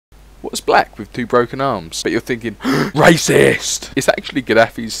What's black with 2 broken arms? But you're thinking, racist! It's actually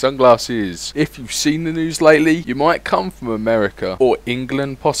Gaddafi's sunglasses. If you've seen the news lately, you might come from America, or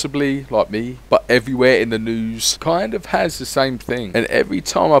England possibly, like me, but everywhere in the news kind of has the same thing. And every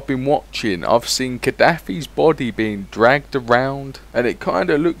time I've been watching, I've seen Gaddafi's body being dragged around, and it kind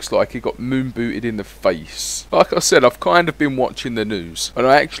of looks like he got moon booted in the face. Like I said, I've kind of been watching the news, and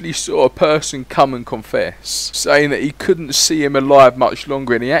I actually saw a person come and confess, saying that he couldn't see him alive much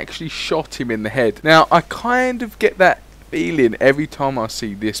longer, and he actually shot him in the head. Now, I kind of get that feeling every time I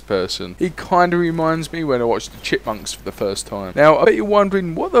see this person. He kind of reminds me when I watched the Chipmunks for the first time. Now, I bet you're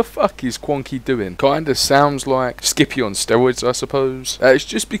wondering, what the fuck is Quonky doing? Kind of sounds like Skippy on steroids, I suppose. It's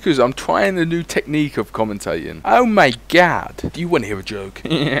just because I'm trying a new technique of commentating. Oh my god. Do you want to hear a joke?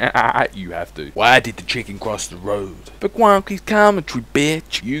 Yeah, you have to. Why did the chicken cross the road? For Quonky's commentary,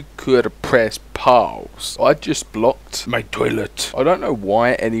 bitch. You could have pressed pause. I just blocked my toilet. I don't know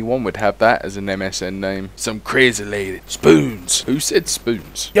why anyone would have that as an MSN name. Some crazy lady. Spoons. Who said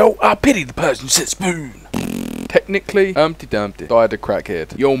spoons? Yo, I pity the person who said spoon. Technically, Humpty Dumpty died a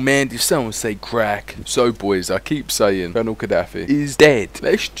crackhead. Yo, man, did someone say crack? So, boys, I keep saying Colonel Gaddafi is dead.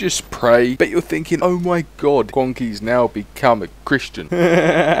 Let's just pray. Bet you're thinking, oh my god, Quonky's now become a Christian.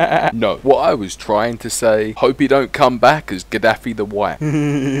 No, what I was trying to say, hope he don't come back as Gaddafi the White.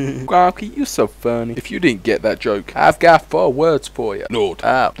 Quonky, you're so funny. If you didn't get that joke, I've got 4 words for you. Lord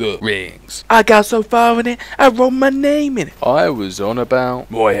of the Rings. I got so far in it, I wrote my name in it. I was on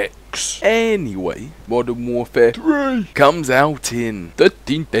about my ex. Anyway, Modern Warfare 3 comes out in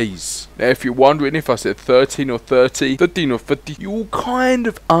 13 days. Now, if you're wondering if I said 13 or 30, 13 or 50, you'll kind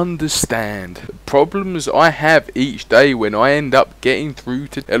of understand the problems I have each day when I end up getting through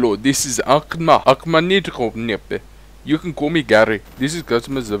to... Hello, this is Akma. You can call me Gary. This is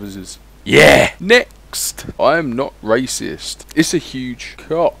customer services. Yeah! Next! I am not racist. It's a huge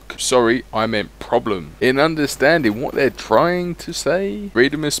cock. Sorry, I meant problem. In understanding what they're trying to say.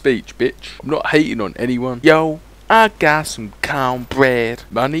 Freedom of speech, bitch. I'm not hating on anyone. Yo, I got some cornbread.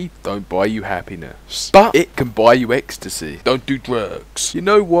 Money don't buy you happiness, but it can buy you ecstasy. Don't do drugs. You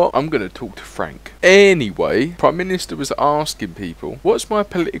know what? I'm gonna talk to Frank. Anyway, Prime Minister was asking people, what's my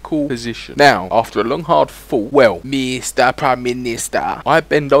political position? Now, after a long hard thought, well, Mr. Prime Minister, I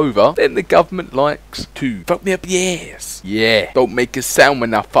bend over, then the government likes to fuck me up the ass. Yeah, don't make a sound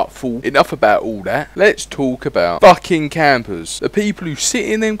when I fuck fool. Enough about all that. Let's talk about fucking campers. The people who sit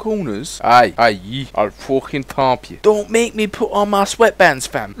in them corners. Aye, I'll fucking tarp you. Don't make me put on my sweatbands,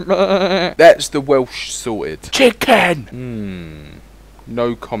 fam. That's the Welsh sorted. Chicken!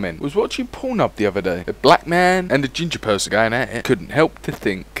 No comment. Was watching Pornhub the other day. A black man and a ginger person going at it. Couldn't help to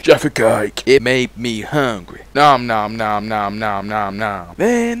think. Jaffa cake. It made me hungry. Nom nom nom nom nom nom nom.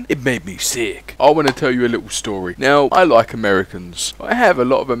 Then it made me sick. I want to tell you a little story. Now, I like Americans. I have a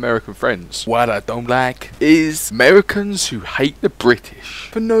lot of American friends. What I don't like is Americans who hate the British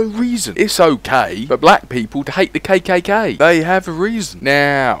for no reason. It's okay for black people to hate the KKK. They have a reason.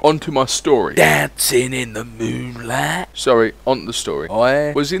 Now, onto my story. Dancing in the moonlight. Sorry, on the story.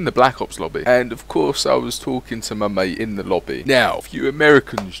 I was in the Black Ops lobby, and of course I was talking to my mate in the lobby. Now, a few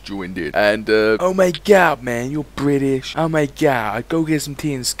Americans joined in, and oh my god, man, you're British. Oh my god, go get some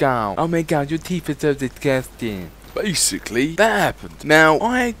tea and scone. Oh my god, your teeth are so disgusting. Basically, that happened. Now,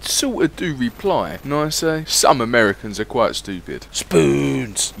 I sort of do reply, and I say, some Americans are quite stupid.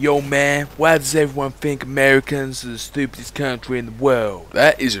 Spoons! Yo man, why does everyone think Americans are the stupidest country in the world?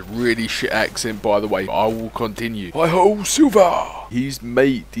 That is a really shit accent, by the way. I will continue. Hi-ho, Silver! His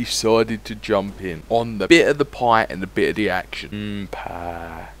mate decided to jump in on the bit of the pie and the bit of the action.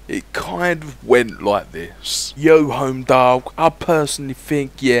 Pie. It kind of went like this. Yo, home dog, I personally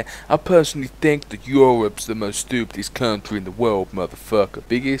think that Europe's the most stupidest country in the world, motherfucker.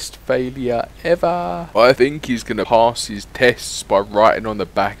 Biggest failure ever. I think he's gonna pass his tests by writing on the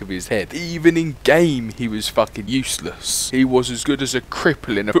back of his head. Even in game, he was fucking useless. He was as good as a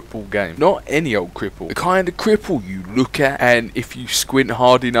cripple in a football game. Not any old cripple. The kind of cripple you look at, and if you squint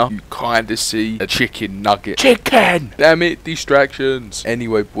hard enough, you kind of see a chicken nugget. Chicken! Damn it, distractions.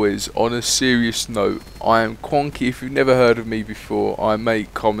 Anyway, boys, on a serious note, I am Quonky. If you've never heard of me before, I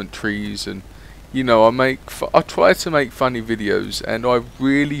make commentaries and, you know, I try to make funny videos, and I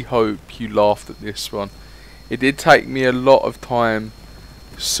really hope you laughed at this one. It did take me a lot of time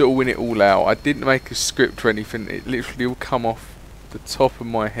sorting it all out. I didn't make a script or anything. It literally all come off the top of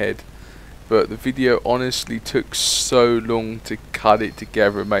my head. But the video honestly took so long to cut it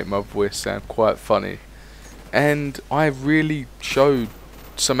together and make my voice sound quite funny. And I really showed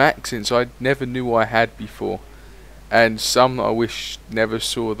some accents I never knew I had before, and some that I wish never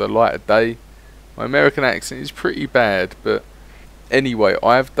saw the light of day. My American accent is pretty bad, but Anyway,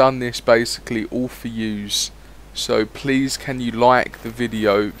 I have done this basically all for yous, so please can you like the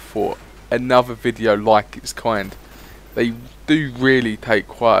video for another video like its kind. They do really take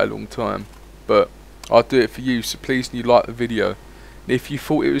quite a long time, but I'll do it for you, so please can you like the video. And if you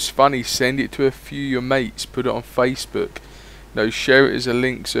thought it was funny, send it to a few of your mates, put it on Facebook, share it as a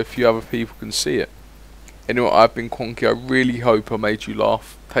link so a few other people can see it. Anyway, I've been Quonky. I really hope I made you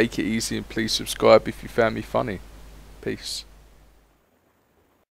laugh. Take it easy and please subscribe if you found me funny. Peace.